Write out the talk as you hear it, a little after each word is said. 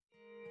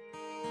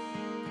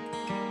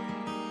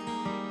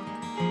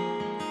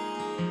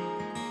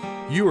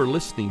You are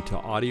listening to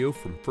audio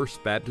from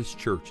First Baptist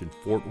Church in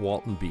Fort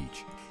Walton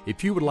Beach.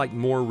 If you would like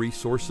more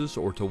resources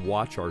or to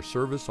watch our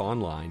service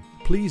online,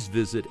 please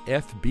visit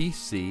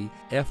fbcfwb.org.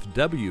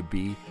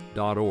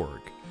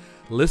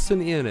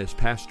 Listen in as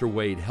Pastor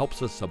Wade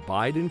helps us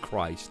abide in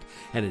Christ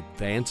and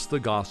advance the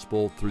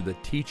gospel through the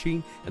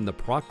teaching and the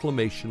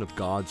proclamation of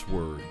God's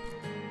Word.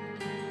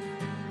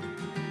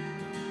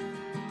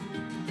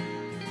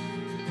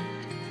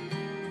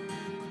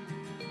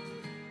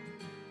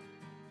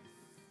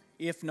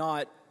 If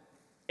not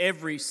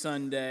every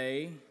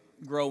Sunday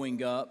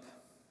growing up,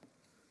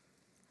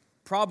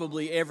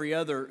 probably every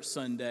other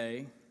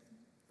Sunday,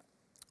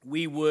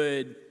 we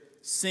would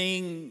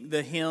sing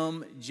the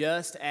hymn,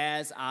 Just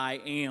As I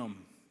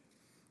Am.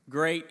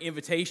 Great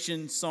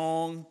invitation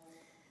song.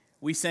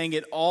 We sang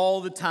it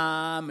all the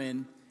time,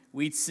 and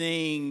we'd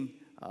sing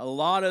a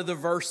lot of the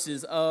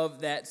verses of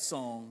that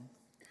song.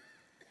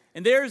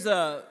 And there's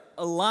a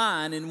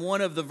line in one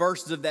of the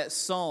verses of that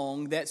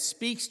song that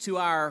speaks to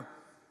our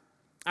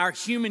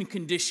human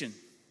condition,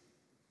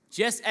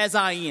 just as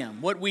I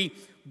am, what we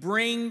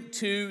bring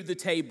to the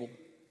table.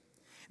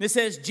 And it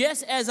says,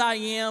 just as I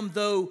am,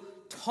 though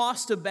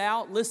tossed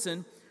about,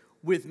 listen,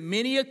 with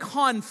many a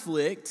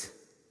conflict,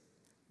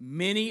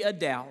 many a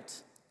doubt,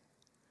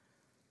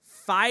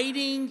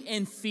 fighting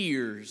and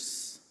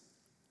fears,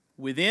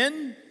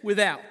 within,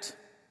 without,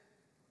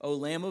 O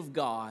Lamb of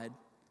God,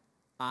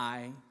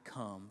 I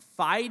come.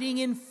 Fighting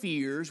and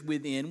fears,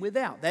 within,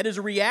 without. That is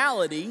a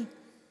reality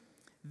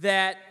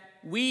that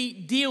we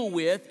deal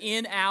with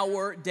in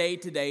our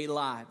day-to-day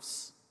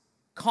lives.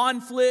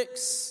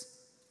 Conflicts,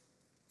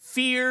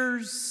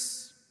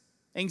 fears,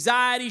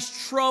 anxieties,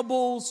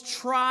 troubles,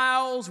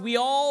 trials, we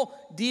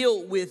all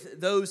deal with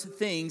those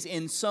things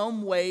in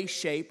some way,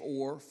 shape,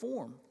 or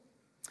form.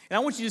 And I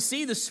want you to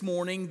see this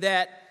morning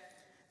that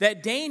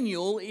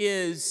Daniel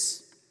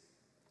is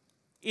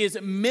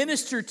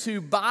ministered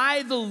to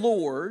by the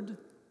Lord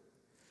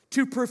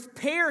to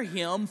prepare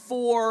him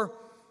for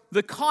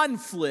the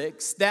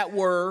conflicts that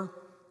were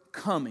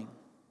coming.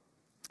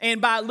 And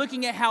by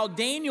looking at how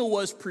Daniel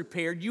was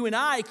prepared, you and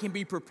I can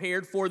be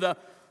prepared for the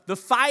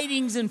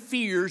fightings and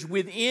fears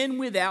within,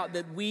 without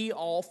that we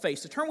all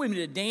face. So turn with me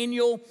to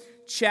Daniel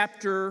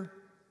chapter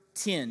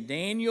 10.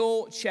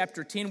 Daniel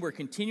chapter 10, we're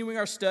continuing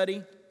our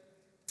study,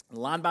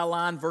 line by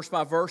line, verse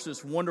by verse,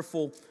 this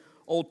wonderful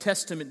Old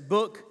Testament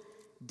book.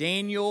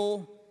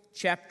 Daniel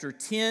chapter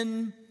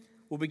 10,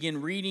 we'll begin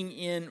reading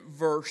in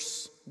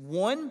verse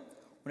 1.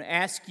 I want to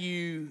ask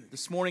you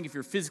this morning, if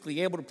you're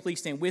physically able to, please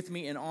stand with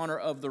me in honor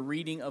of the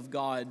reading of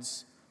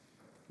God's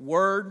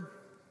Word.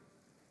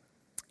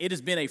 It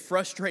has been a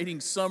frustrating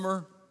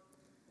summer.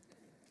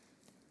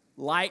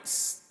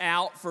 Lights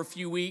out for a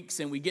few weeks,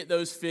 and we get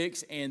those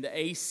fixed, and the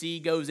AC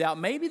goes out.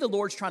 Maybe the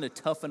Lord's trying to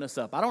toughen us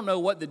up. I don't know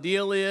what the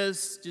deal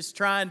is, just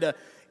trying to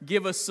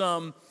give us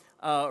some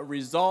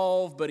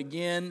resolve, but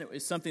again,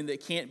 it's something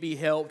that can't be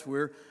helped.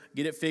 We're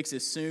get it fixed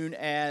as soon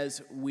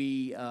as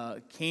we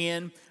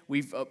can.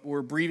 We're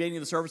abbreviating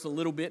the service a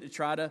little bit to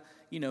try to,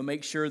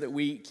 make sure that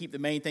we keep the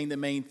main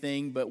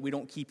thing, but we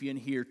don't keep you in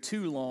here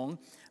too long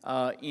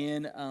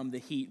in the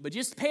heat. But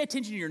just pay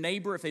attention to your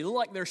neighbor. If they look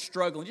like they're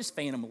struggling, just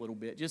fan them a little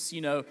bit. Just,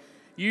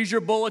 use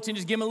your bulletin,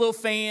 just give them a little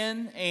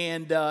fan,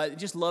 and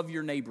just love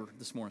your neighbor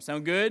this morning.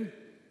 Sound good?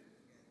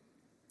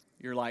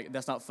 You're like,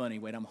 that's not funny.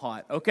 Wait, I'm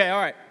hot. Okay,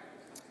 all right.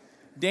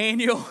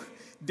 Daniel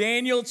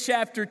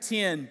chapter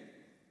 10.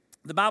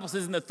 The Bible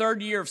says, in the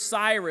 3rd year of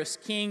Cyrus,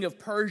 king of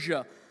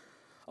Persia,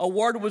 a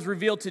word was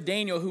revealed to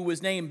Daniel, who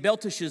was named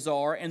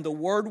Belteshazzar, and the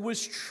word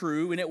was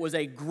true, and it was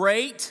a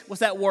great,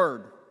 what's that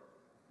word?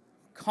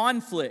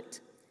 Conflict.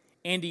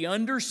 And he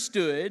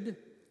understood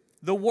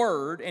the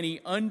word, and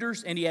he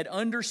had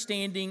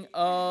understanding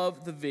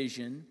of the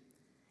vision.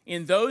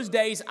 In those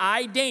days,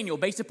 I, Daniel,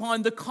 based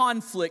upon the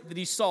conflict that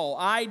he saw,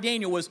 I,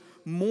 Daniel, was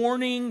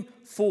mourning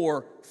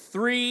for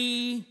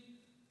 3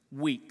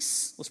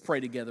 weeks. Let's pray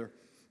together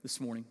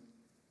this morning.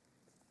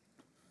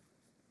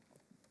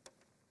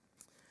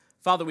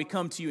 Father, we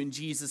come to you in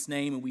Jesus'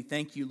 name, and we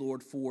thank you,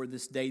 Lord, for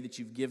this day that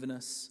you've given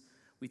us.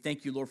 We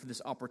thank you, Lord, for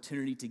this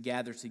opportunity to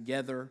gather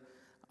together.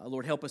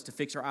 Lord, help us to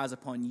fix our eyes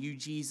upon you,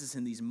 Jesus,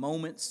 in these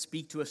moments.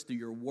 Speak to us through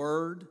your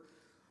word.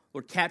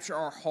 Lord, capture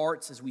our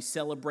hearts as we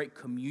celebrate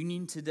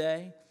communion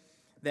today,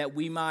 that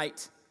we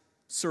might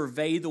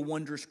survey the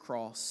wondrous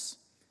cross,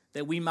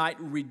 that we might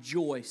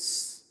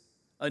rejoice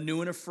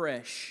anew and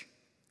afresh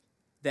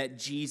that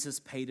Jesus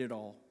paid it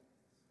all.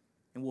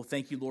 And we'll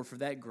thank you, Lord, for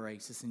that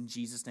grace. It's in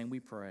Jesus' name we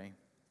pray.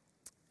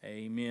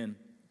 Amen.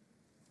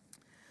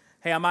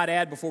 Hey, I might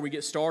add before we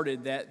get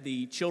started that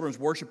the children's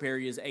worship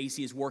area's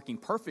AC is working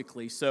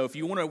perfectly. So if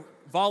you want to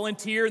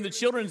volunteer in the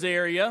children's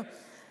area,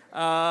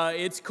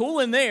 it's cool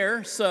in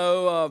there.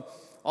 So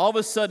all of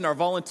a sudden our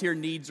volunteer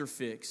needs are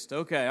fixed.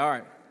 Okay, all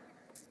right.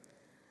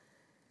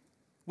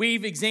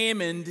 We've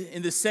examined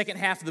in the second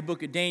half of the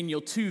book of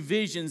Daniel 2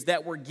 visions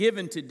that were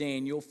given to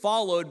Daniel,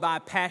 followed by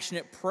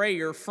passionate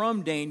prayer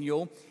from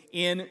Daniel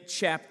in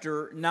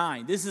chapter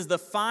 9. This is the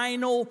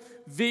final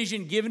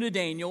vision given to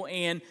Daniel,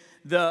 and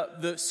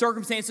the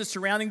circumstances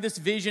surrounding this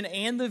vision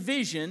and the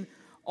vision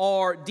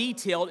are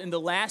detailed in the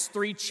last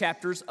 3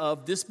 chapters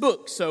of this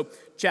book. So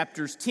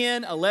chapters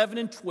 10, 11,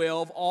 and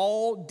 12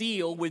 all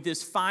deal with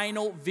this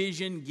final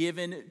vision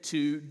given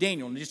to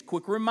Daniel. And just a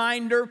quick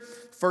reminder,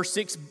 first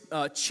 6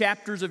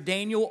 chapters of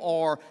Daniel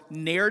are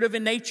narrative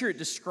in nature. It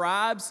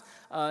describes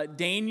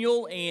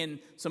Daniel and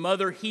some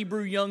other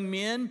Hebrew young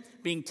men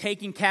being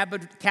taken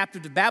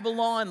captive to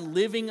Babylon,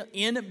 living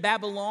in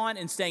Babylon,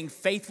 and staying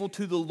faithful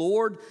to the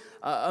Lord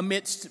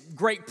amidst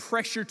great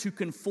pressure to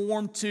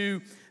conform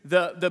to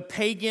the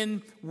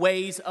pagan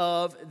ways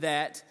of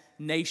that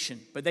nation.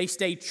 But they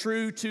stay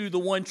true to the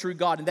one true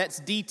God, and that's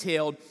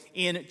detailed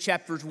in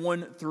chapters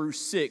 1 through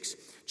 6.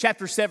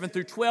 Chapters 7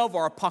 through 12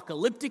 are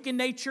apocalyptic in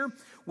nature,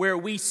 where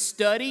we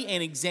study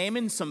and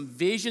examine some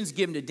visions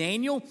given to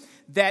Daniel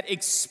that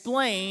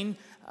explain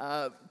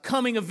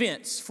coming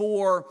events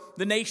for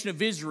the nation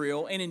of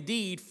Israel and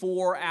indeed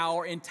for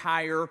our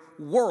entire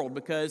world,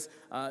 because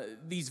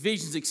these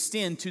visions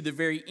extend to the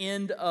very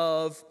end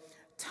of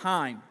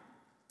time.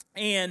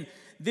 And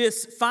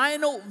this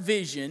final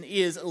vision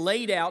is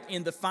laid out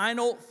in the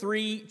final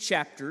 3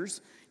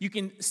 chapters. You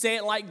can say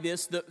it like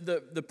this: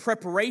 the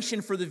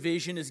preparation for the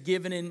vision is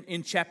given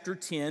in chapter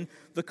 10.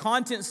 The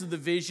contents of the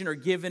vision are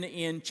given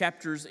in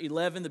chapters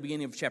 11, the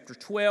beginning of chapter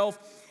 12.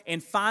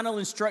 And final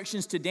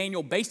instructions to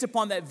Daniel based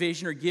upon that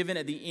vision are given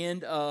at the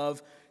end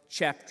of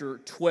chapter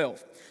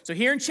 12. So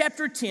here in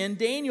chapter 10,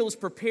 Daniel is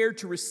prepared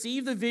to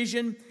receive the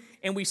vision,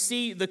 and we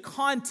see the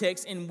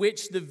context in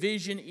which the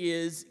vision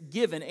is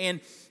given. And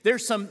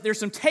there's some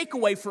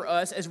takeaway for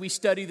us as we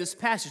study this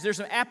passage. There's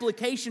some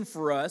application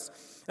for us.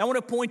 And I want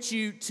to point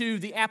you to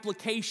the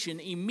application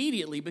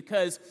immediately,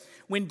 because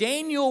when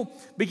Daniel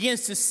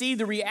begins to see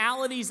the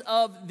realities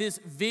of this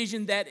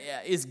vision that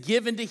is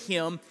given to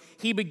him,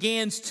 he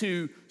begins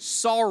to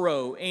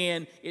sorrow.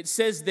 And it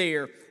says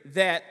there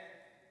that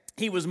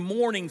he was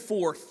mourning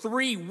for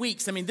 3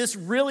 weeks. I mean, this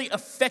really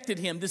affected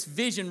him. This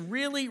vision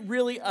really,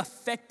 really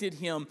affected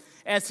him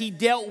as he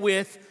dealt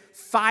with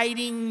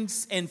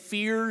fightings and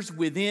fears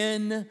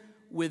within,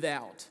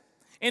 without.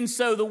 And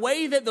so the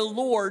way that the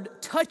Lord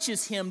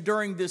touches him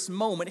during this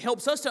moment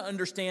helps us to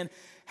understand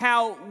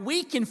how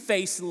we can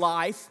face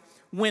life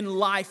when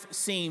life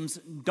seems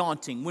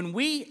daunting, when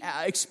we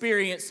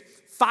experience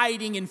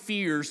fighting and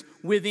fears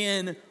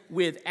within,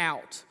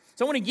 without.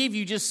 So I want to give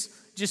you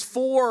just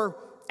 4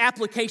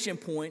 application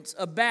points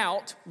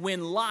about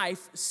when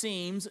life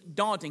seems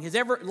daunting. Has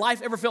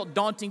life ever felt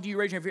daunting to you?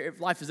 Raise your hand if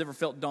life has ever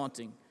felt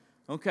daunting.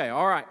 Okay,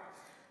 all right.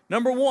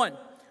 Number 1,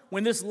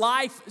 when this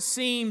life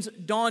seems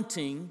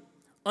daunting,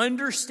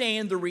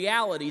 understand the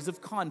realities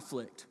of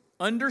conflict.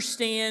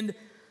 Understand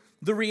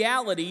the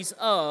realities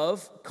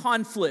of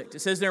conflict. It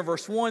says there in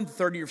verse 1, the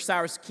 30 year of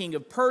Cyrus, king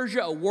of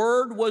Persia, a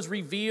word was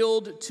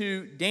revealed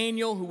to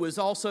Daniel, who was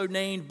also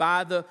named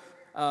by the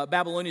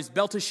Babylonians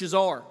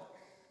Belteshazzar.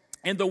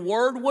 And the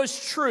word was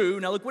true.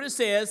 Now look what it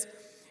says.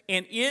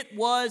 And it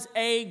was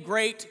a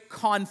great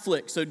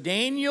conflict. So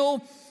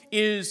Daniel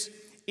is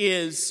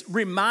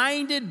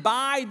reminded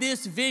by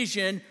this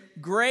vision,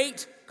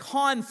 great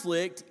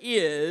conflict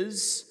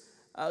is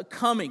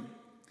coming.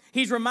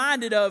 He's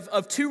reminded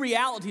of 2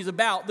 realities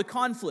about the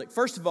conflict.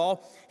 First of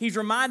all, he's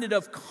reminded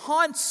of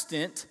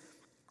constant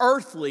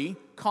earthly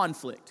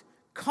conflict.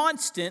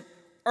 Constant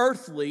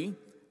earthly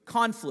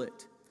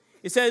conflict.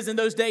 It says, in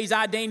those days,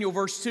 I, Daniel,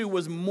 verse 2,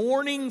 was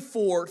mourning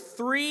for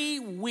 3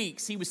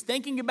 weeks. He was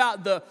thinking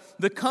about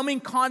the coming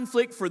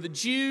conflict for the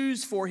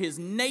Jews, for his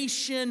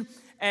nation,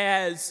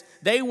 as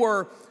they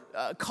were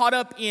caught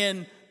up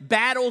in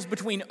battles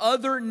between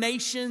other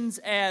nations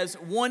as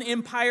one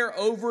empire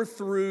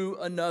overthrew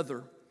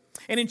another.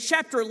 And in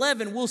chapter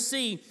 11, we'll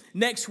see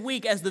next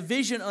week as the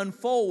vision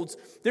unfolds,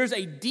 there's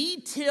a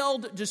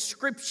detailed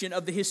description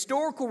of the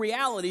historical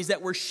realities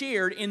that were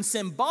shared in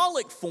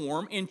symbolic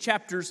form in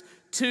chapters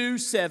 2,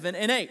 7,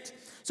 and 8.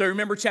 So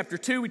remember chapter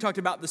 2, we talked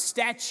about the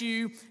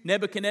statue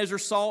Nebuchadnezzar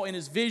saw in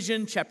his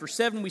vision. Chapter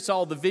 7, we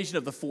saw the vision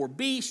of the 4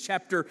 beasts.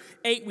 Chapter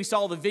 8, we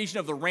saw the vision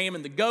of the ram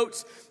and the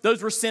goats.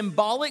 Those were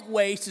symbolic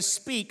ways to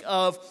speak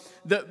of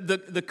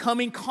the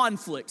coming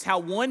conflicts, how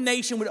one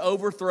nation would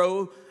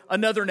overthrow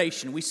another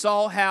nation. We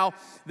saw how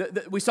that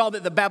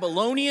the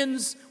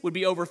Babylonians would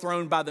be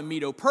overthrown by the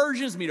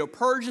Medo-Persians.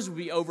 Medo-Persians would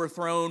be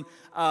overthrown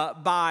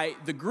by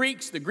the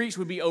Greeks. The Greeks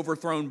would be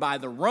overthrown by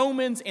the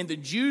Romans, and the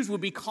Jews would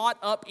be caught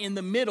up in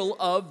the middle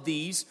of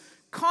these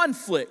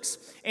conflicts.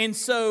 And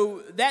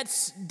so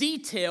that's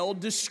detailed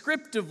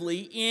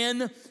descriptively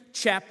in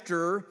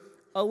chapter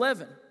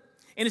 11.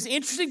 And it's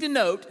interesting to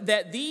note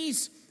that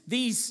these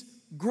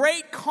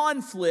great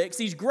conflicts,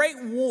 these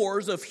great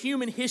wars of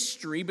human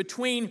history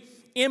between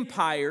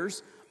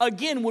empires,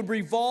 again, would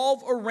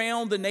revolve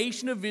around the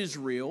nation of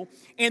Israel.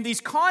 And these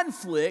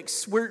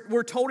conflicts,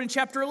 we're told in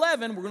chapter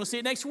 11, we're going to see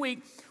it next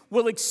week,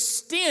 will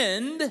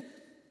extend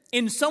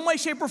in some way,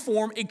 shape, or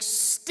form,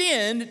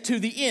 extend to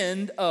the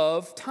end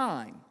of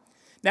time.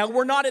 Now,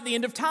 we're not at the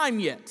end of time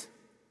yet.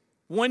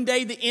 One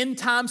day, the end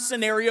time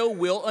scenario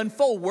will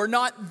unfold. We're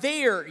not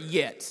there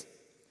yet.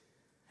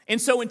 And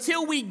so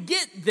until we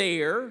get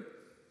there,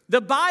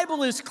 the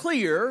Bible is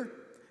clear,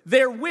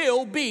 there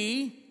will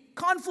be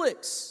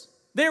conflicts.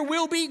 There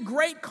will be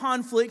great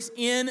conflicts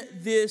in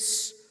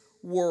this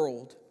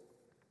world.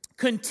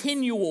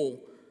 Continual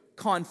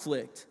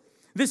conflict.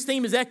 This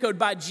theme is echoed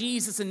by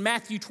Jesus in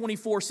Matthew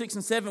 24, 6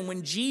 and 7,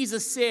 when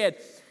Jesus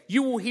said,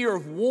 "You will hear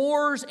of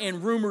wars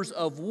and rumors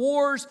of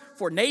wars,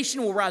 for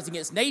nation will rise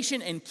against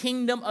nation and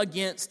kingdom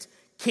against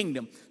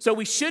kingdom." So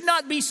we should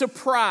not be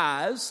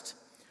surprised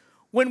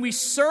when we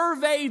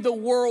survey the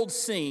world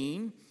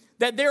scene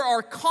that there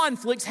are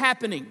conflicts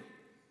happening.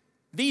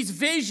 These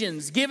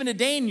visions given to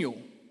Daniel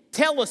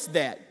tell us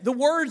that. The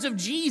words of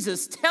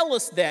Jesus tell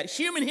us that.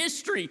 Human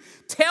history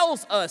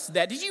tells us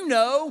that. Did you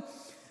know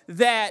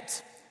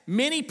that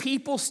many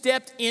people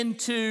stepped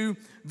into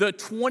the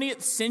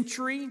 20th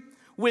century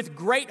with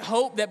great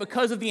hope that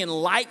because of the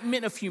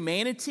enlightenment of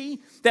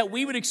humanity, that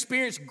we would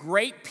experience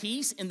great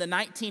peace in the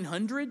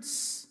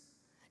 1900s?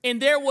 And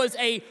there was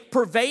a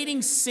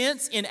pervading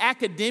sense in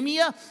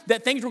academia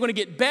that things were going to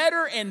get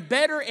better and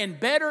better and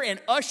better and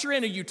usher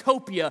in a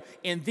utopia.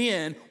 And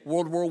then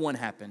World War I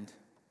happened.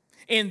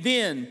 And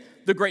then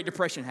the Great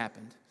Depression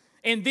happened.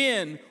 And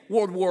then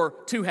World War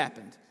II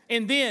happened.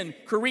 And then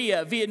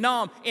Korea,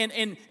 Vietnam, and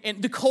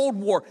the Cold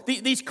War.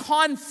 These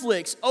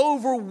conflicts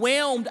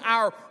overwhelmed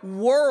our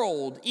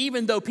world,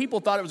 even though people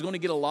thought it was going to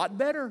get a lot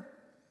better.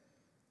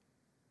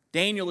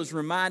 Daniel is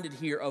reminded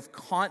here of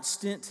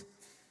constant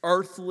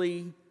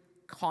earthly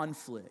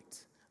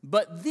conflict.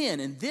 But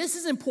then, and this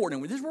is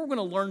important, this is where we're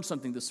going to learn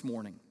something this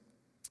morning.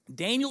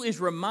 Daniel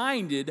is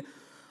reminded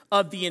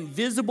of the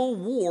invisible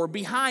war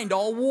behind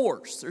all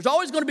wars. There's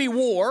always going to be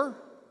war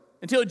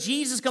until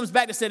Jesus comes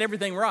back to set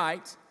everything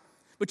right.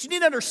 But you need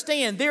to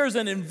understand there's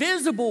an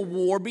invisible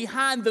war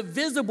behind the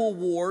visible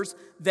wars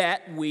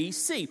that we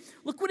see.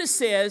 Look what it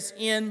says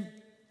in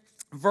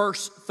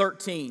verse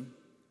 13.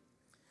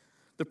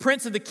 The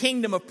prince of the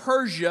kingdom of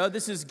Persia,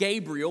 this is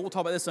Gabriel. We'll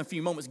talk about this in a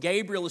few moments.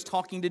 Gabriel is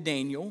talking to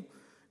Daniel.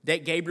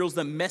 Gabriel's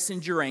the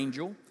messenger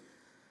angel.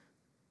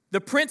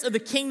 The prince of the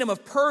kingdom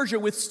of Persia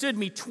withstood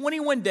me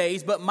 21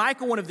 days, but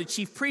Michael, one of the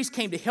chief priests,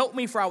 came to help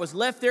me, for I was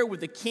left there with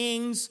the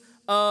kings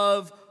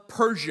of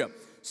Persia.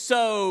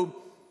 So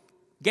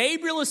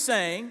Gabriel is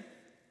saying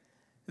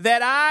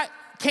that I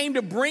came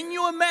to bring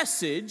you a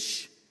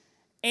message,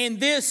 and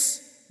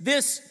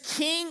this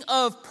king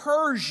of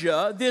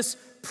Persia, this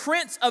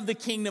prince of the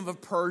kingdom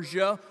of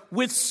Persia,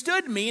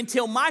 withstood me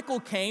until Michael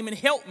came and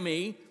helped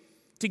me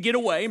to get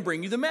away and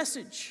bring you the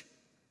message.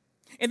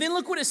 And then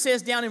look what it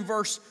says down in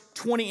verse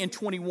 20 and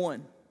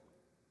 21.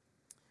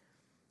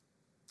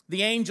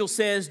 The angel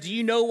says, "Do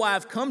you know why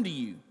I've come to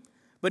you?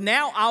 But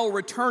now I will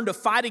return to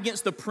fight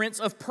against the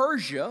prince of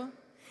Persia.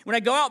 When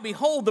I go out,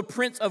 behold, the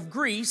prince of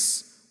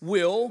Greece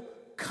will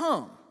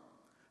come."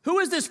 Who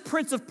is this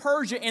prince of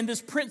Persia and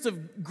this prince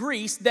of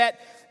Greece that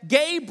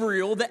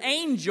Gabriel, the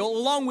angel,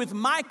 along with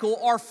Michael,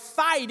 are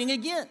fighting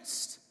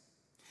against?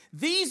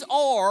 These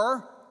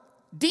are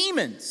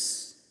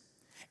demons.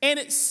 And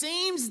it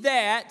seems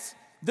that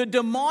the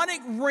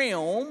demonic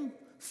realm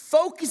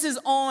focuses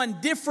on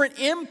different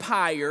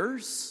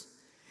empires,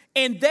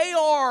 and they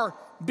are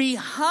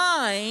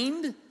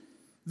behind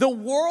the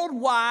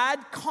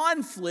worldwide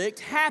conflict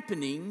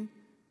happening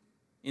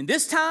in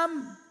this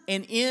time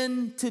and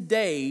in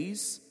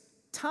today's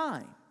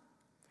time.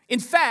 In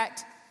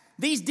fact,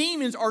 these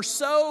demons are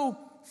so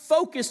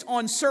focused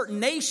on certain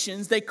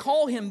nations, they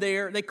call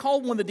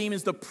one of the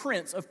demons the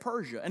prince of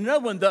Persia, and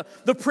another one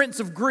the prince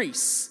of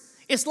Greece.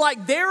 It's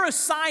like their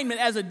assignment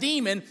as a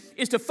demon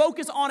is to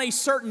focus on a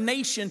certain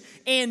nation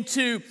and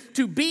to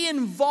be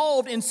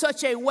involved in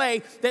such a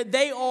way that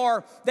they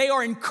are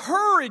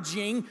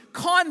encouraging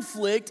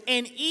conflict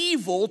and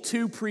evil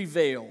to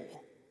prevail.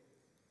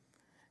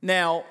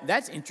 Now,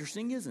 that's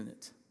interesting, isn't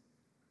it?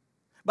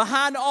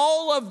 Behind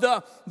all of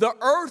the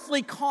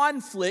earthly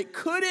conflict,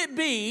 could it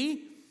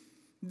be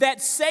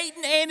that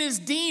Satan and his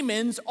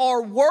demons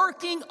are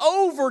working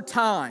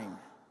overtime,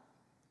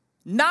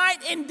 night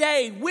and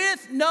day,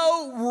 with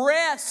no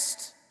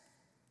rest,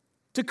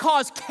 to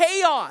cause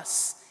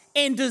chaos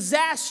and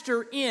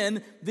disaster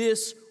in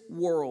this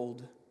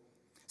world?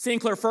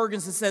 Sinclair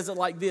Ferguson says it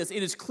like this: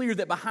 "It is clear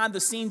that behind the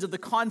scenes of the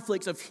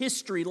conflicts of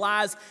history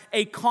lies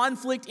a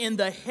conflict in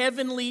the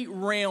heavenly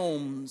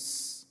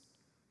realms."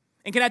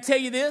 And can I tell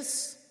you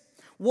this?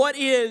 What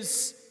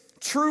is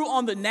true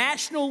on the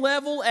national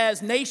level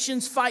as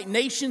nations fight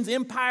nations,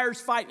 empires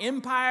fight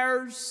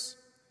empires,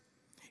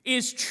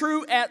 is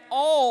true at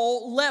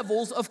all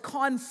levels of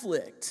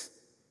conflict.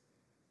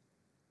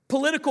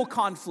 Political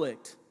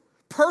conflict,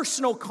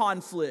 personal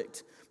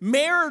conflict,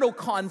 marital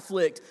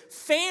conflict,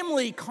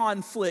 family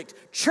conflict,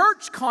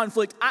 church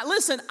conflict.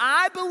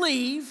 I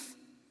believe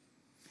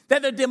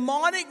that the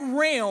demonic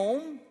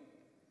realm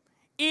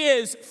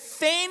is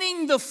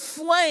fanning the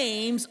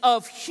flames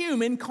of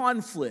human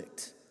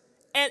conflict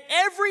at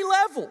every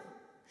level.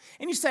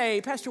 And you say,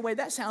 "Pastor Wade,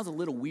 that sounds a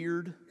little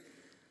weird.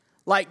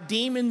 Like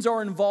demons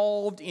are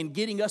involved in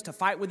getting us to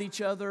fight with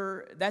each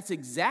other." That's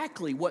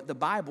exactly what the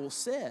Bible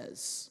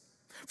says.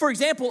 For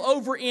example,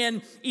 over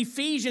in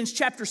Ephesians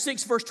chapter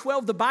 6, verse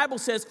 12, the Bible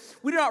says,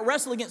 we do not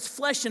wrestle against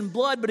flesh and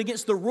blood, but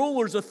against the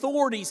rulers,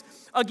 authorities,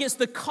 against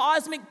the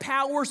cosmic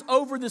powers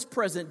over this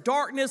present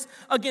darkness,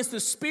 against the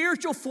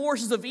spiritual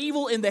forces of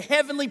evil in the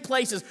heavenly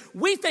places.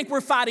 We think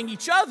we're fighting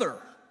each other.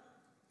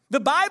 The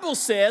Bible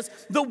says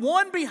the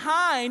one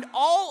behind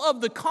all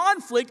of the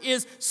conflict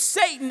is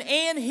Satan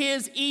and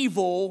his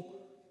evil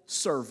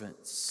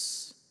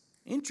servants.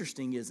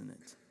 Interesting, isn't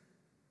it?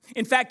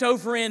 In fact,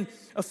 over in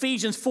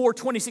Ephesians 4,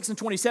 26 and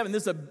 27,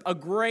 this is a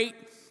great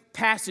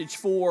passage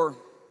for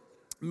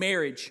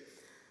marriage.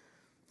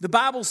 The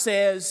Bible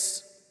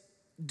says,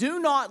 do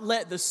not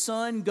let the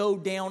sun go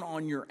down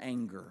on your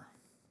anger.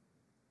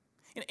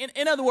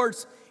 In other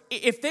words,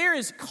 if there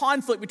is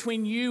conflict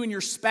between you and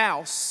your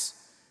spouse,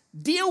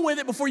 deal with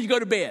it before you go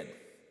to bed.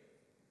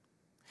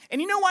 And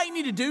you know why you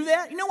need to do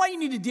that? You know why you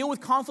need to deal with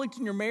conflict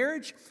in your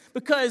marriage?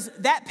 Because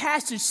that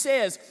passage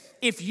says,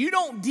 if you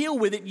don't deal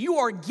with it, you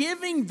are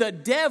giving the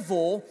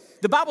devil,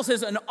 the Bible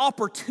says, an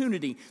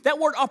opportunity. That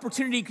word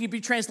opportunity could be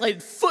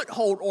translated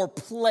foothold or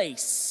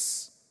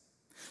place.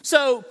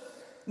 So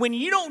when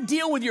you don't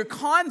deal with your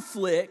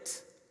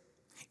conflict,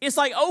 it's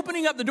like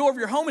opening up the door of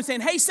your home and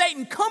saying, hey,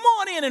 Satan, come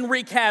on in and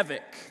wreak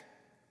havoc.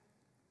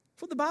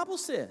 That's what the Bible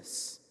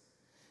says.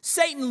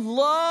 Satan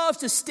loves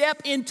to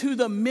step into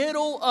the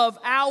middle of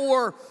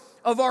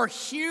our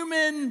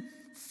human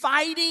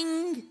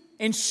fighting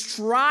and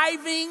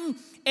striving,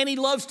 and he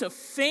loves to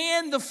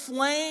fan the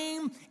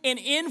flame and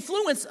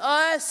influence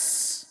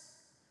us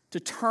to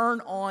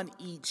turn on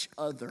each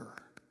other.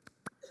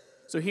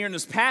 So here in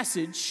this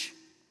passage,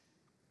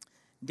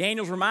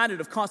 Daniel's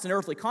reminded of constant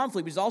earthly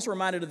conflict, but he's also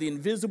reminded of the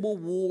invisible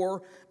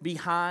war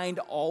behind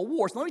all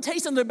wars. Let me tell you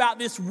something about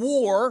this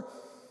war,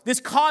 this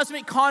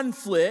cosmic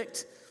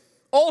conflict,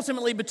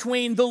 ultimately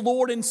between the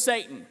Lord and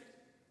Satan.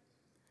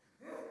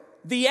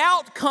 The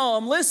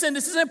outcome, listen,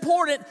 this is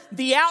important,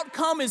 the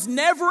outcome is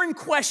never in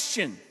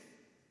question.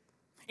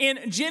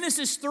 In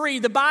Genesis 3,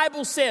 the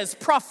Bible says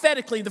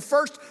prophetically, the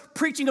first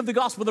preaching of the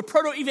gospel, the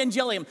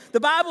proto-evangelium, the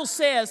Bible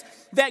says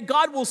that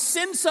God will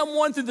send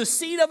someone through the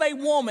seed of a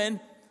woman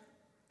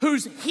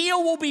whose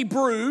heel will be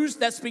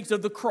bruised. That speaks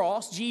of the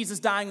cross, Jesus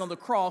dying on the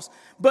cross.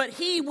 But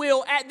he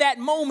will, at that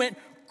moment,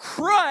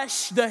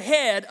 crush the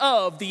head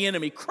of the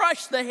enemy,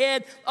 crush the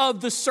head of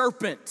the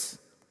serpent.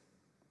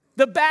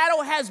 The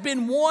battle has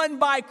been won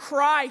by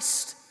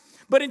Christ,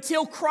 but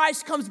until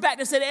Christ comes back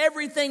to set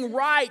everything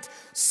right,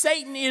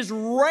 Satan is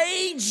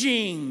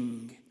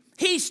raging.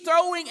 He's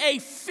throwing a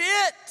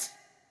fit.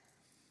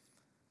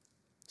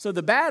 So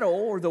the battle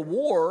or the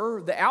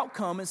war, the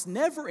outcome is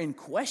never in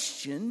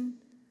question.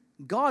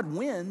 God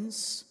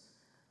wins.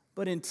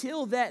 But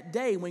until that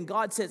day when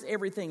God sets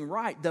everything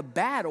right, the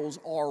battles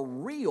are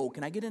real.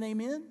 Can I get an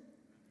amen?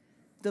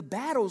 The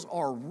battles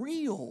are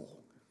real.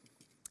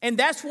 And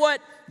that's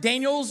what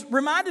Daniel's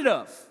reminded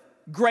of.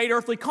 Great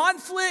earthly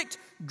conflict,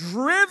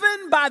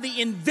 driven by the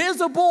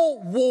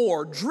invisible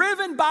war,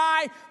 driven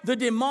by the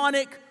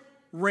demonic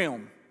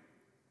realm.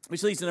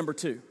 Which leads to number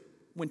 2.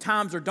 When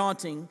times are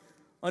daunting,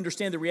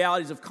 understand the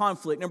realities of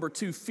conflict. Number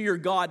 2, fear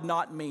God,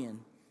 not man.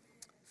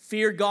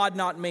 Fear God,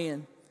 not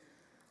man.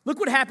 Look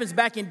what happens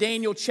back in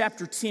Daniel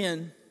chapter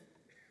 10,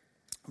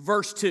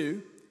 verse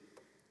 2.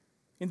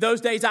 In those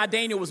days, I,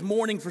 Daniel, was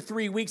mourning for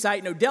 3 weeks. I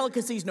ate no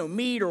delicacies, no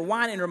meat or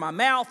wine entered my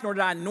mouth, nor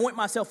did I anoint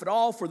myself at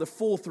all for the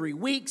full 3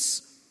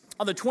 weeks.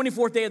 On the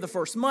 24th day of the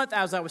first month,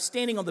 as I was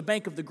standing on the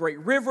bank of the great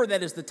river,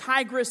 that is the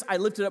Tigris, I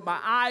lifted up my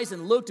eyes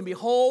and looked, and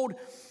behold,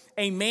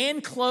 a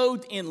man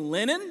clothed in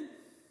linen,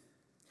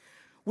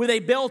 with a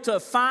belt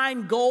of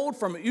fine gold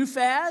from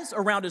Humphries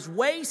around his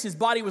waist. His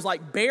body was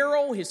like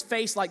beryl, his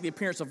face like the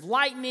appearance of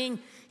lightning,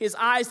 his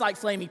eyes like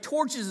flaming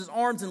torches, his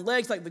arms and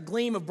legs like the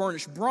gleam of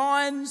burnished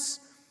bronze.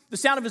 The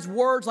sound of his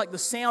words like the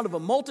sound of a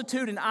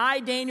multitude. And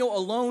I, Daniel,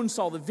 alone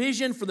saw the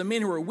vision, for the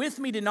men who were with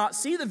me did not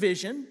see the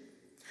vision.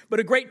 But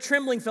a great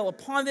trembling fell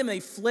upon them, and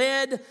they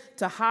fled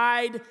to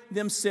hide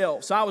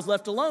themselves. So I was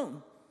left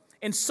alone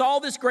and saw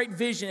this great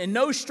vision, and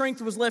no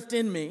strength was left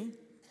in me.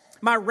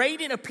 My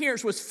radiant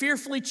appearance was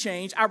fearfully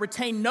changed. I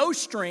retained no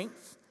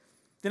strength.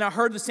 Then I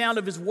heard the sound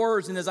of his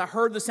words, and as I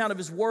heard the sound of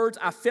his words,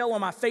 I fell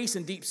on my face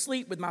in deep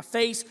sleep with my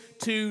face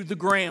to the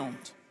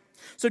ground.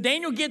 So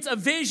Daniel gets a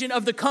vision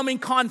of the coming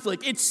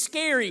conflict. It's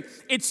scary.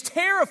 It's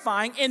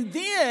terrifying. And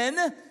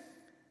then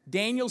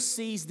Daniel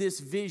sees this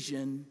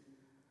vision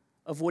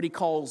of what he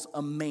calls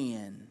a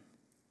man.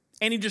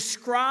 And he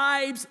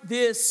describes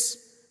this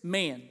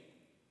man.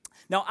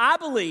 Now, I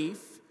believe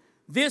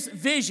this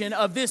vision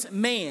of this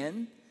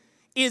man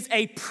is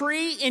a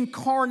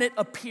pre-incarnate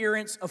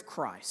appearance of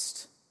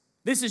Christ.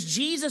 This is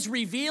Jesus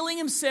revealing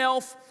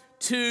himself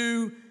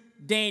to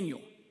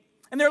Daniel.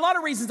 And there are a lot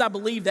of reasons I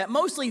believe that.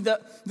 Mostly the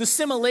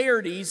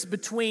similarities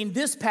between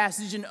this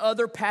passage and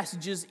other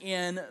passages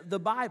in the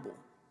Bible.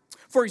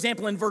 For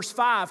example, in verse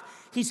 5,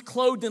 he's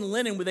clothed in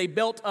linen with a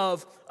belt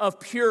of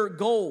pure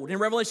gold. In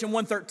Revelation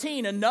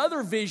 1:13,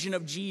 another vision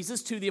of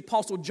Jesus to the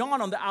Apostle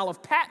John on the Isle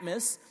of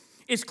Patmos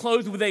is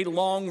clothed with a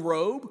long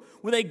robe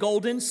with a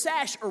golden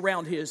sash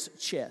around his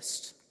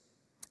chest.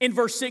 In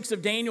verse 6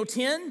 of Daniel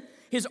 10,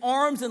 his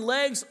arms and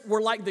legs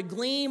were like the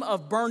gleam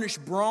of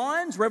burnished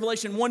bronze.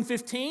 Revelation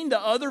 1:15, the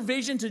other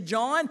vision to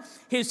John,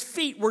 his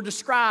feet were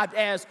described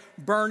as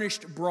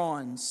burnished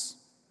bronze.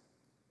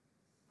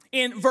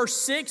 In verse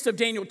 6 of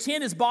Daniel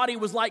 10, his body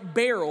was like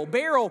beryl.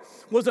 Beryl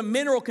was a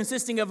mineral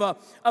consisting of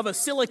a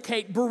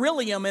silicate,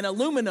 beryllium, and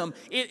aluminum.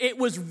 It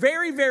was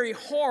very, very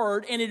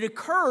hard, and it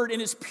occurred in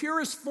its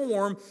purest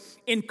form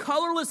in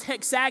colorless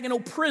hexagonal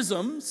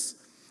prisms,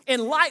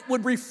 and light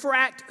would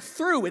refract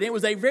through it. It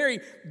was a very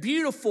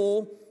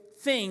beautiful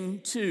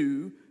thing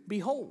to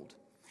behold.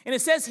 And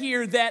it says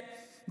here that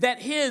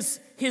his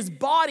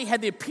body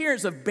had the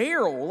appearance of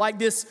beryl, like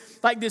this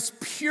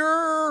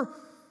pure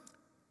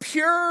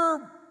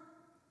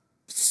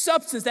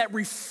substance that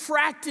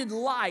refracted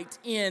light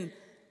in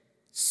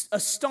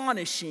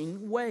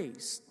astonishing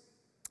ways.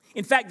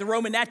 In fact, the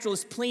Roman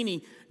naturalist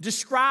Pliny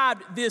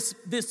described this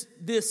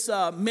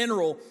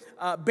mineral,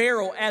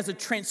 beryl, as a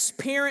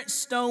transparent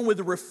stone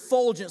with a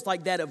refulgence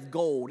like that of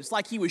gold. It's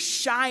like he was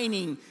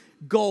shining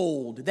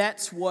gold.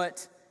 That's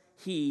what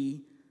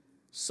he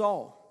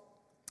saw.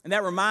 And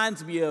that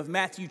reminds me of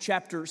Matthew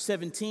chapter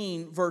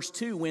 17, verse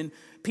 2, when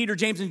Peter,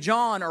 James, and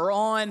John are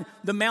on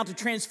the Mount of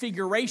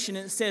Transfiguration,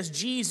 and it says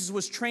Jesus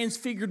was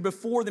transfigured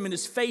before them, and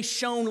his face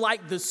shone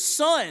like the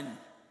sun,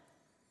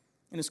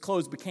 and his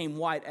clothes became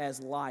white as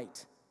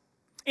light.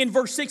 In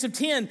verse 6 of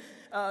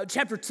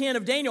chapter 10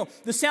 of Daniel,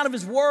 the sound of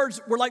his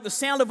words were like the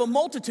sound of a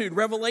multitude.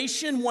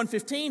 Revelation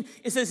 1:15,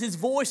 it says his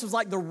voice was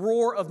like the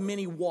roar of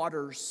many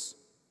waters.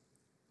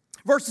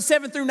 Verses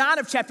 7 through 9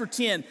 of chapter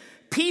 10,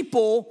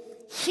 people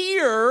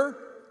hear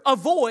a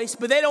voice,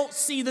 but they don't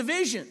see the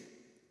vision,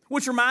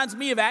 which reminds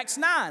me of Acts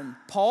 9.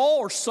 Paul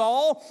or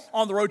Saul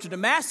on the road to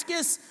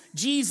Damascus,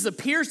 Jesus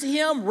appears to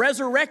him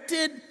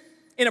resurrected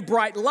in a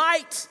bright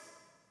light.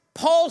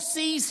 Paul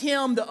sees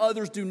him, the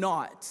others do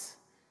not,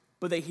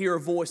 but they hear a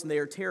voice and they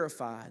are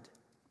terrified.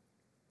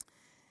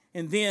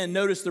 And then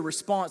notice the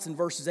response in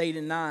verses 8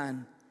 and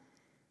 9.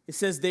 It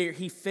says there,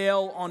 he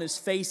fell on his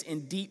face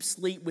in deep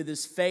sleep with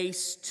his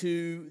face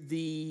to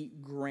the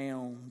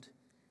ground.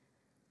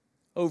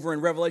 Over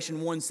in Revelation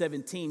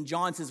 1:17,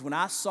 John says, when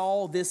I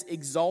saw this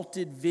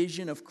exalted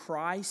vision of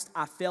Christ,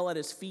 I fell at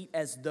his feet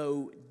as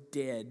though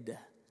dead.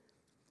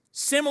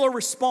 Similar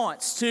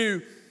response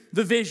to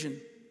the vision.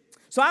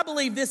 So I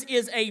believe this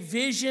is a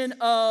vision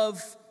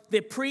of the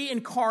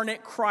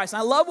pre-incarnate Christ.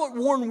 I love what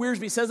Warren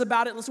Wiersbe says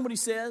about it. Listen to what he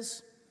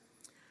says.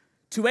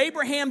 To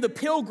Abraham the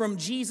pilgrim,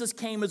 Jesus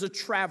came as a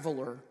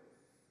traveler.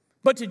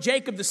 But to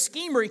Jacob the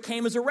schemer, he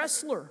came as a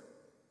wrestler.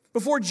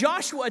 Before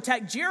Joshua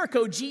attacked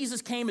Jericho,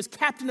 Jesus came as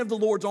captain of the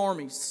Lord's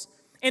armies.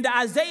 And to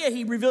Isaiah,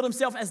 he revealed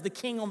himself as the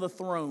king on the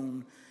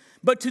throne.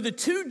 But to the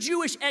two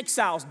Jewish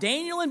exiles,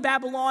 Daniel in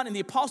Babylon and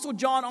the apostle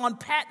John on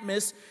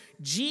Patmos,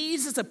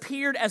 Jesus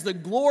appeared as the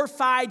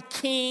glorified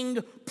king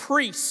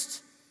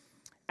priest.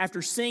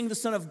 After seeing the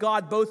Son of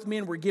God, both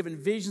men were given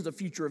visions of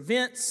future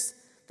events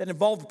that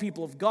involved the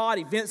people of God,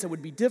 events that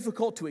would be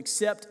difficult to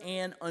accept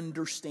and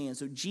understand.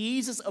 So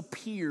Jesus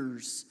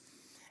appears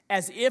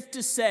as if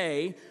to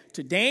say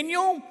to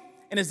Daniel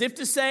and as if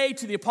to say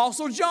to the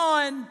apostle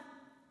John,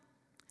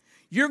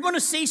 you're going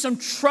to see some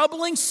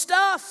troubling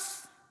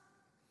stuff,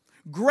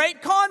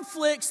 great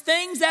conflicts,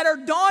 things that are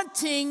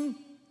daunting.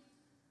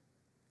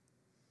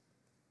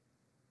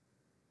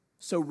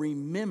 So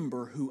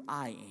remember who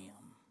I am.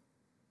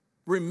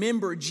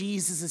 Remember,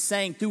 Jesus is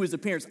saying through his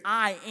appearance,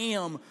 I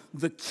am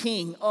the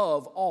King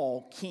of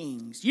all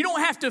kings. You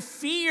don't have to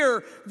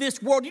fear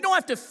this world. You don't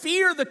have to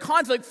fear the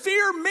conflict.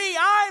 Fear me.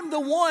 I'm the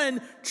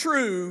one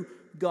true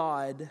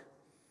God.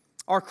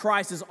 Our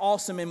Christ is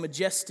awesome and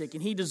majestic,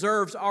 and he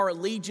deserves our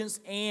allegiance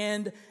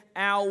and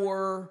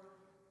our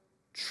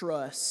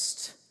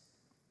trust.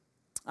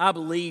 I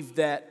believe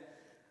that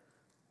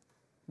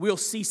we'll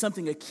see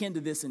something akin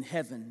to this in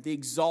heaven, the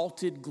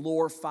exalted,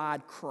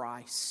 glorified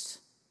Christ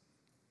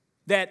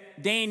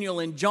that Daniel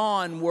and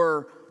John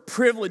were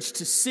privileged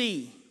to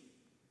see.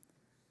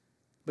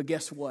 But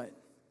guess what?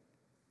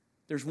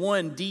 There's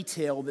one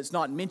detail that's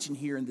not mentioned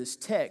here in this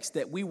text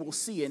that we will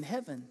see in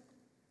heaven.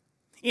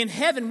 In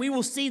heaven, we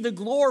will see the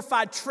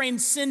glorified,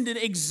 transcendent,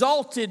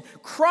 exalted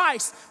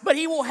Christ, but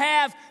he will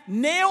have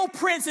nail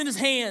prints in his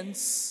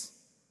hands,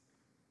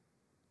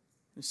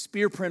 a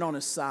spear print on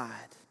his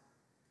side,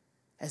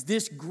 as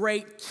this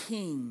great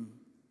king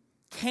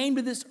came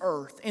to this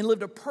earth and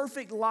lived a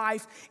perfect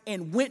life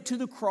and went to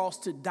the cross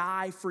to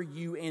die for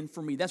you and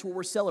for me. That's what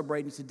we're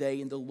celebrating today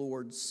in the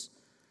Lord's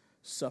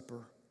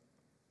Supper.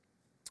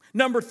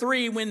 Number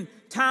 3, when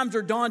times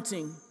are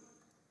daunting,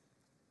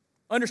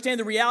 understand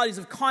the realities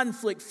of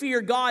conflict.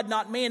 Fear God,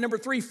 not man. Number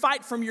 3,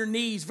 fight from your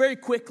knees very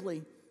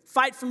quickly.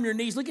 Fight from your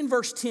knees. Look in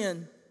verse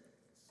 10.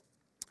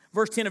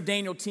 Verse 10 of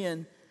Daniel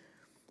 10.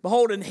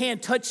 Behold, a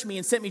hand touched me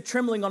and set me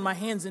trembling on my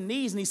hands and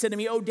knees. And he said to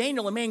me, O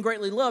Daniel, a man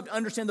greatly loved,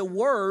 understand the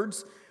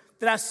words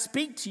that I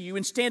speak to you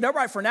and stand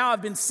upright, for now I've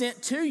been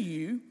sent to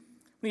you. When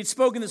he had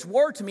spoken this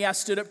word to me, I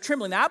stood up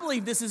trembling. Now, I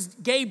believe this is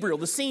Gabriel.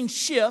 The scene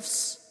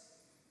shifts.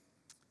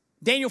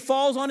 Daniel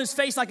falls on his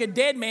face like a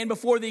dead man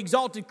before the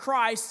exalted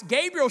Christ.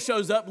 Gabriel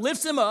shows up,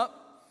 lifts him up,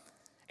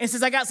 and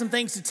says, I got some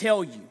things to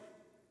tell you.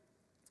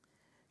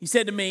 He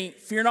said to me,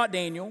 fear not,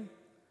 Daniel.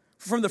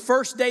 From the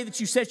first day that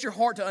you set your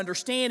heart to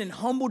understand and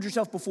humbled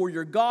yourself before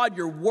your God,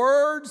 your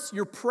words,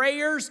 your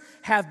prayers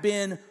have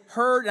been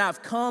heard, and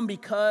I've come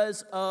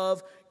because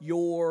of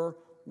your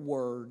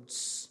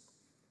words.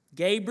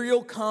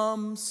 Gabriel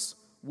comes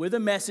with a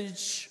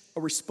message,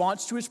 a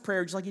response to his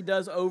prayer, just like he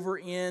does over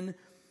in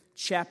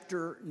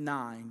chapter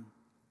 9.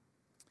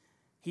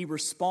 He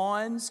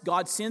responds.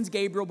 God sends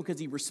Gabriel because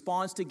he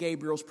responds to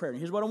Gabriel's prayer. And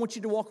here's what I want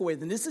you to walk away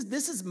with. And this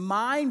is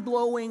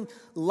mind-blowing,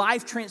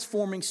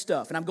 life-transforming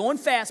stuff. And I'm going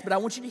fast, but I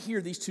want you to hear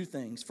these two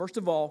things. First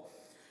of all,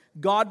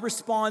 God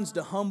responds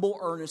to humble,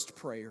 earnest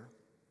prayer.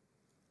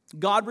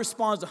 God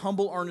responds to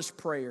humble, earnest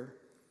prayer.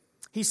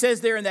 He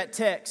says there in that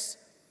text,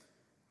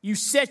 you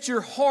set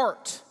your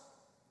heart,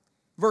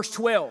 verse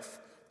 12,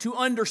 to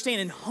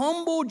understand and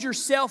humbled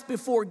yourself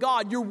before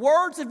God. Your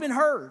words have been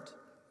heard.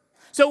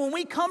 So when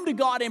we come to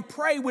God and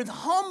pray with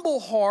humble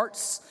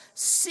hearts,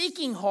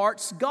 seeking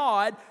hearts,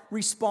 God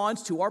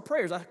responds to our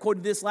prayers. I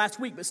quoted this last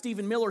week, but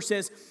Stephen Miller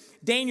says,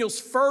 Daniel's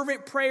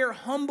fervent prayer,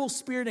 humble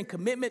spirit, and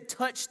commitment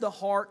touched the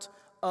heart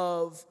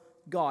of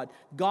God.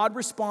 God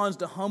responds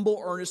to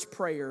humble, earnest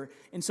prayer.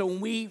 And so when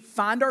we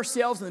find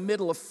ourselves in the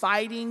middle of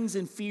fightings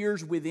and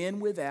fears within,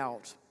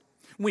 without,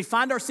 when we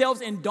find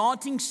ourselves in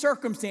daunting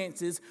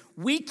circumstances,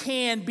 we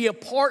can be a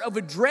part of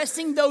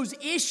addressing those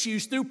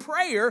issues through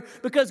prayer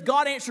because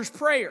God answers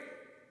prayer.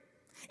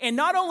 And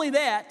not only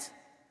that,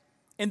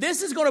 and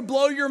this is going to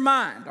blow your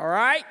mind, all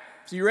right?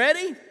 So you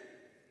ready?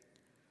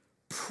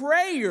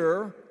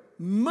 Prayer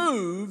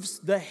moves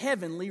the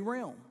heavenly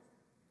realm.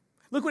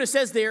 Look what it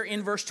says there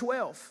in verse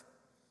 12.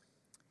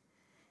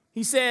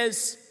 He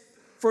says,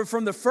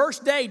 from the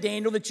first day,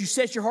 Daniel, that you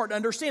set your heart to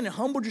understand and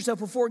humbled yourself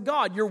before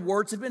God, your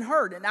words have been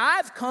heard. And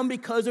I've come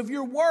because of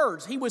your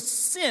words. He was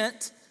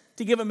sent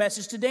to give a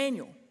message to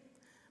Daniel.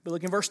 But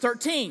look in verse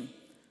 13.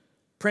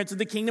 Prince of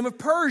the kingdom of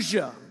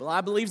Persia, well,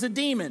 I believe is a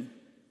demon,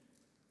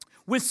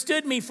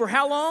 withstood me for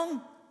how long?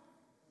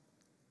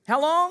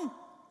 How long?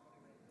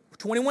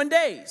 21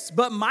 days.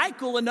 But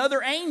Michael,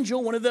 another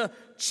angel, one of the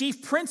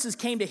chief princes,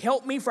 came to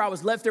help me, for I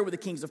was left there with the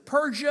kings of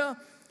Persia.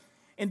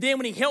 And then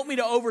when he helped me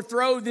to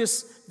overthrow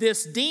this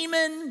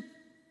demon,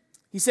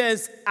 he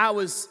says, I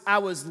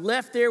was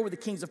left there with the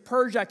kings of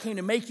Persia. I came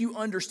to make you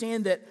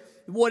understand that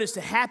what is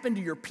to happen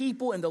to your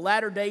people in the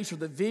latter days, for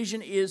the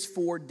vision is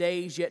for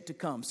days yet to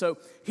come. So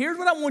here's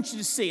what I want you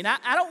to see. And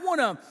I don't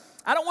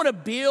want to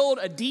build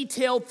a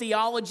detailed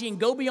theology and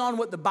go beyond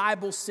what the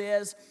Bible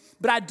says,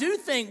 but I do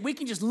think we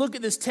can just look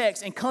at this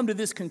text and come to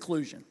this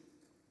conclusion.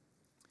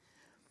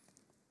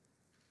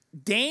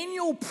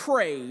 Daniel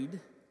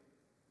prayed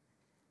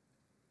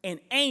and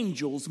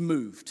angels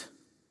moved.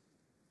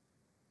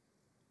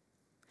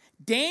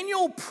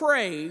 Daniel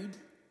prayed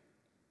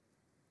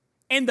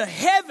and the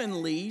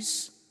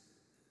heavenlies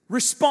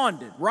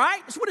responded,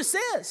 right? That's what it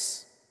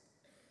says.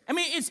 I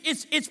mean,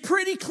 it's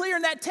pretty clear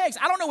in that text.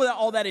 I don't know what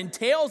all that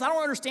entails. I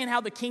don't understand how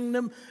the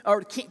kingdom,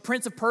 or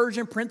Prince of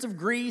Persia, Prince of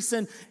Greece,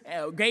 and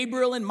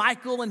Gabriel and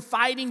Michael and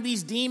fighting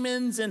these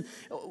demons, and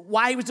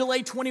why he was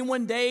delayed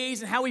 21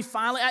 days, and how he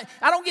finally,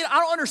 I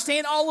don't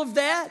understand all of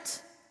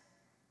that.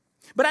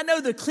 But I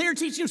know the clear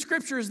teaching of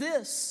Scripture is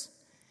this.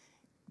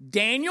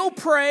 Daniel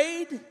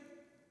prayed,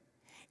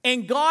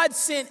 and God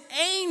sent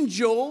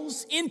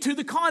angels into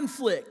the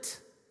conflict.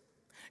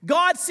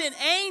 God sent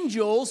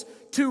angels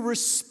to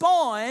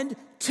respond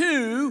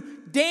to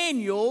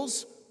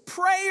Daniel's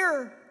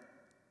prayer.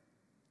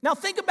 Now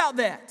think about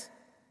that.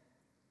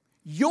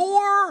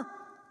 Your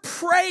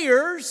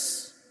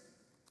prayers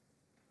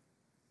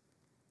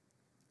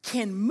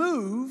can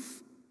move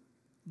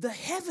the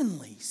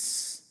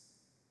heavenlies.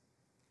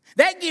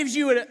 That gives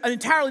you an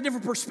entirely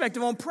different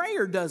perspective on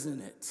prayer,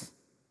 doesn't it?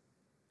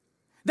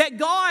 That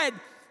God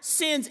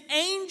sends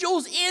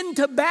angels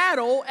into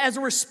battle as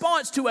a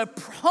response to a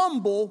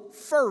humble,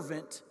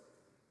 fervent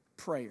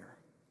prayer.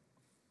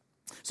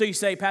 So you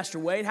say, Pastor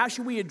Wade, how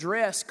should we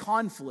address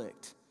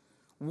conflict?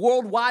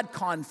 Worldwide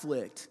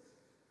conflict,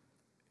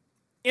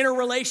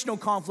 interrelational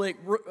conflict,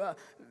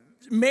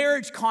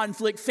 marriage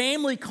conflict,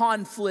 family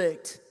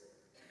conflict.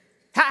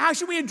 How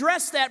should we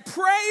address that?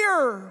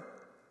 Prayer.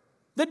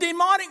 The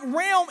demonic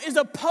realm is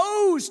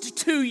opposed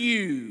to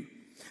you.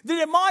 The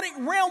demonic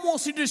realm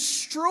wants to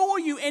destroy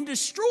you and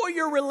destroy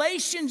your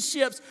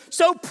relationships.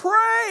 So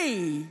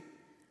pray.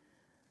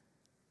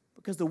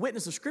 Because the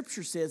witness of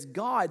Scripture says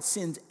God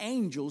sends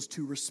angels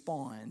to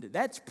respond.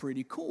 That's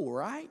pretty cool,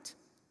 right?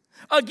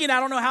 Again, I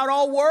don't know how it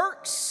all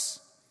works.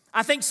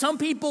 I think some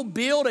people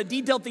build a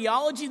detailed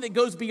theology that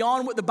goes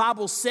beyond what the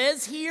Bible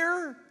says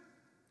here.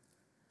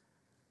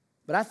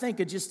 But I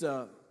think just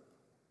a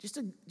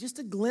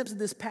glimpse of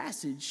this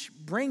passage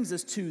brings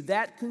us to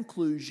that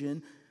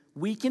conclusion.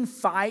 We can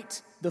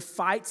fight the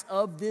fights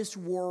of this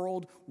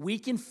world. We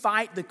can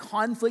fight the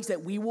conflicts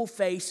that we will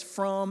face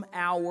from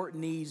our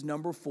knees.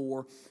 Number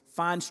 4,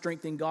 find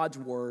strength in God's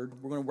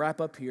word. We're going to wrap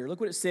up here.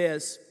 Look what it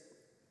says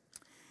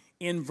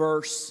in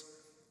verse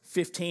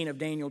 15 of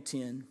Daniel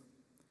 10.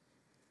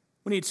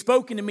 When he had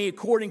spoken to me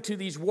according to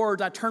these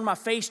words, I turned my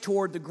face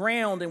toward the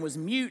ground and was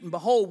mute, and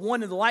behold,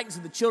 one of the likeness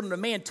of the children of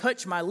man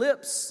touched my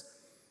lips.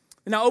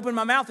 And I opened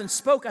my mouth and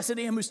spoke. I said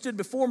to him who stood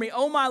before me,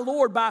 O my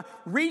Lord, by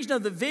reason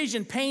of the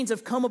vision, pains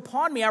have come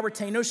upon me. I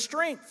retain no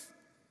strength.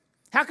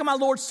 How can my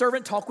Lord's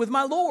servant talk with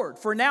my Lord?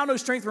 For now no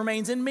strength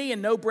remains in me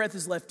and no breath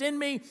is left in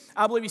me.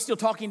 I believe he's still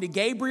talking to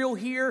Gabriel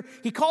here.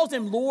 He calls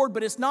him Lord,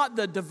 but it's not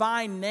the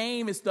divine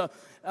name. It's the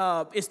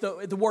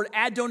word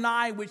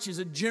Adonai, which is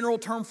a general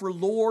term for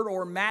Lord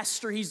or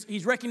Master.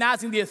 He's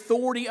recognizing the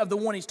authority of the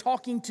one he's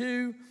talking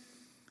to.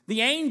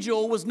 The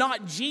angel was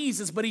not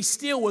Jesus, but he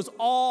still was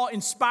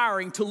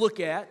awe-inspiring to look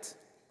at.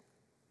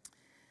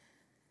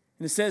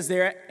 And it says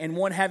there, and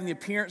one having the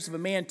appearance of a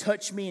man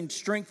touched me and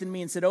strengthened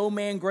me and said, O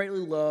man greatly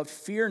loved,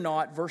 fear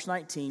not. Verse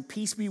 19,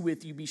 peace be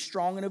with you, be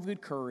strong and of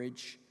good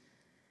courage.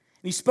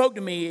 And he spoke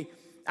to me,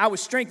 I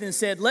was strengthened and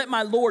said, let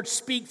my Lord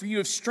speak, for you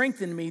have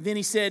strengthened me. Then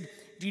he said,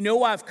 do you know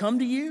why I've come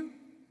to you?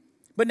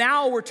 But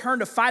now I'll return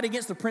to fight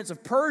against the prince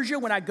of Persia.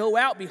 When I go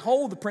out,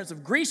 behold, the prince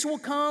of Greece will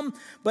come.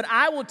 But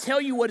I will tell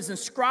you what is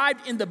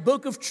inscribed in the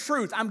book of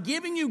truth. I'm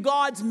giving you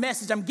God's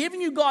message. I'm giving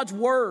you God's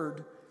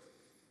word.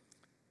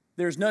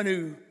 There's none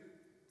who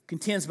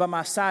contends by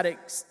my side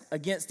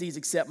against these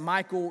except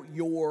Michael,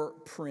 your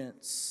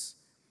prince.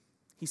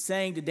 He's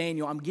saying to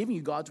Daniel, I'm giving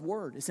you God's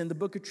word. It's in the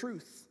book of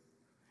truth.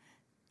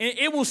 And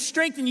it will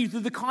strengthen you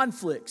through the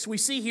conflicts. We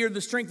see here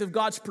the strength of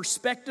God's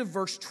perspective,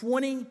 verse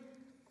 20.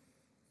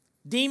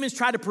 Demons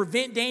try to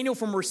prevent Daniel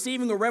from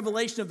receiving a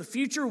revelation of the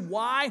future.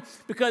 Why?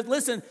 Because,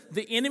 listen,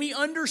 the enemy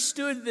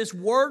understood that this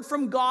word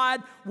from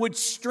God would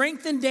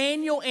strengthen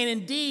Daniel and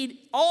indeed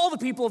all the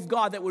people of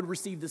God that would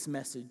receive this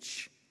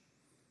message.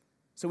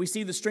 So we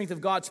see the strength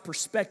of God's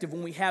perspective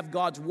when we have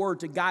God's word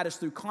to guide us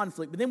through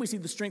conflict. But then we see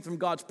the strength from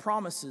God's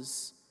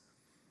promises.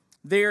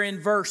 There in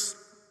verse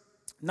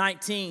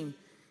 19,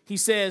 he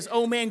says,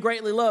 O man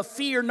greatly loved,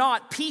 fear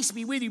not, peace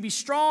be with you, be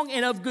strong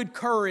and of good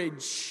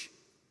courage.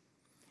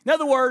 In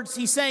other words,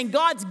 he's saying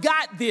God's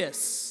got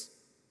this.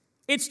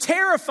 It's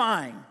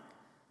terrifying.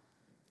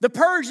 The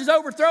Persians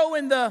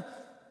overthrowing the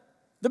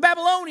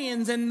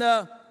Babylonians, and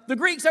the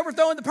Greeks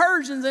overthrowing the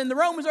Persians, and the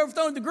Romans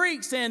overthrowing the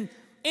Greeks, and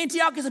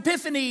Antiochus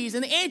Epiphanes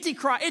and the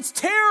Antichrist. It's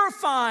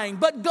terrifying,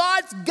 but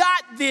God's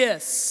got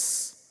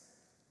this.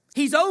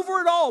 He's over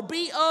it all.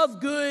 Be of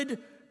good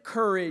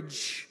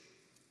courage.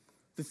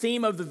 The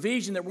theme of the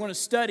vision that we're going to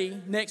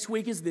study next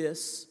week is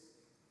this.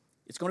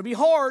 It's going to be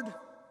hard,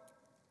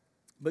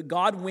 but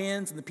God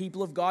wins and the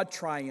people of God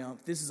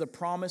triumph. This is a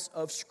promise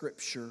of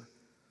Scripture.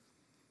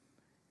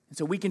 And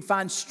so we can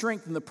find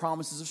strength in the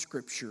promises of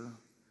Scripture.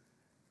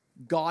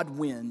 God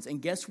wins.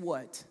 And guess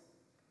what?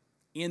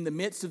 In the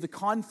midst of the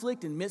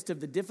conflict, in the midst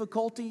of the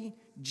difficulty,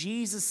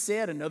 Jesus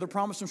said, another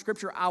promise from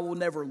Scripture, I will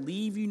never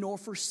leave you nor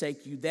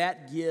forsake you.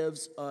 That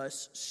gives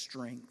us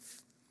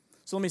strength.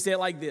 So let me say it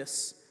like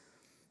this.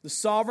 The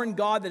sovereign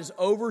God that is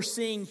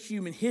overseeing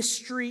human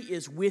history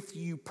is with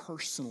you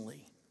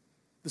personally.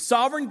 The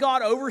sovereign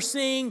God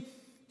overseeing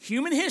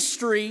human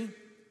history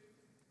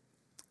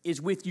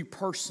is with you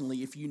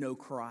personally if you know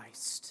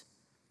Christ.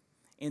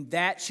 And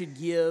that should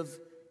give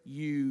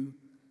you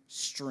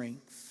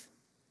strength.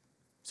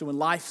 So when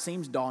life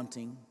seems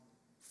daunting,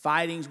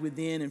 fightings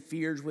within and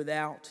fears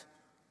without,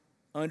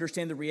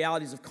 understand the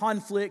realities of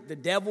conflict, the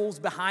devil's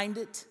behind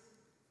it.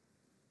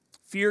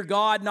 Fear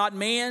God, not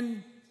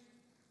man.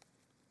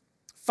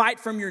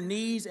 Fight from your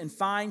knees and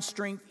find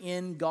strength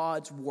in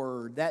God's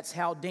word. That's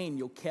how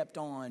Daniel kept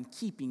on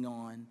keeping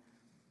on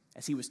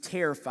as he was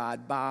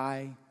terrified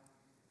by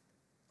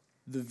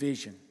the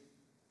vision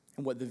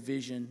and what the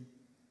vision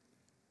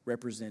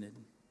represented.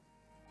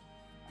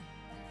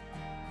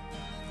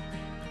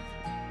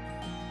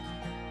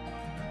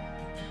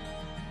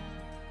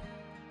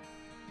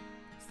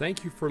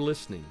 Thank you for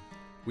listening.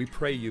 We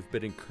pray you've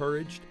been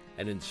encouraged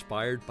and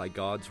inspired by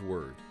God's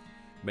word.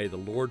 May the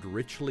Lord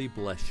richly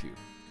bless you.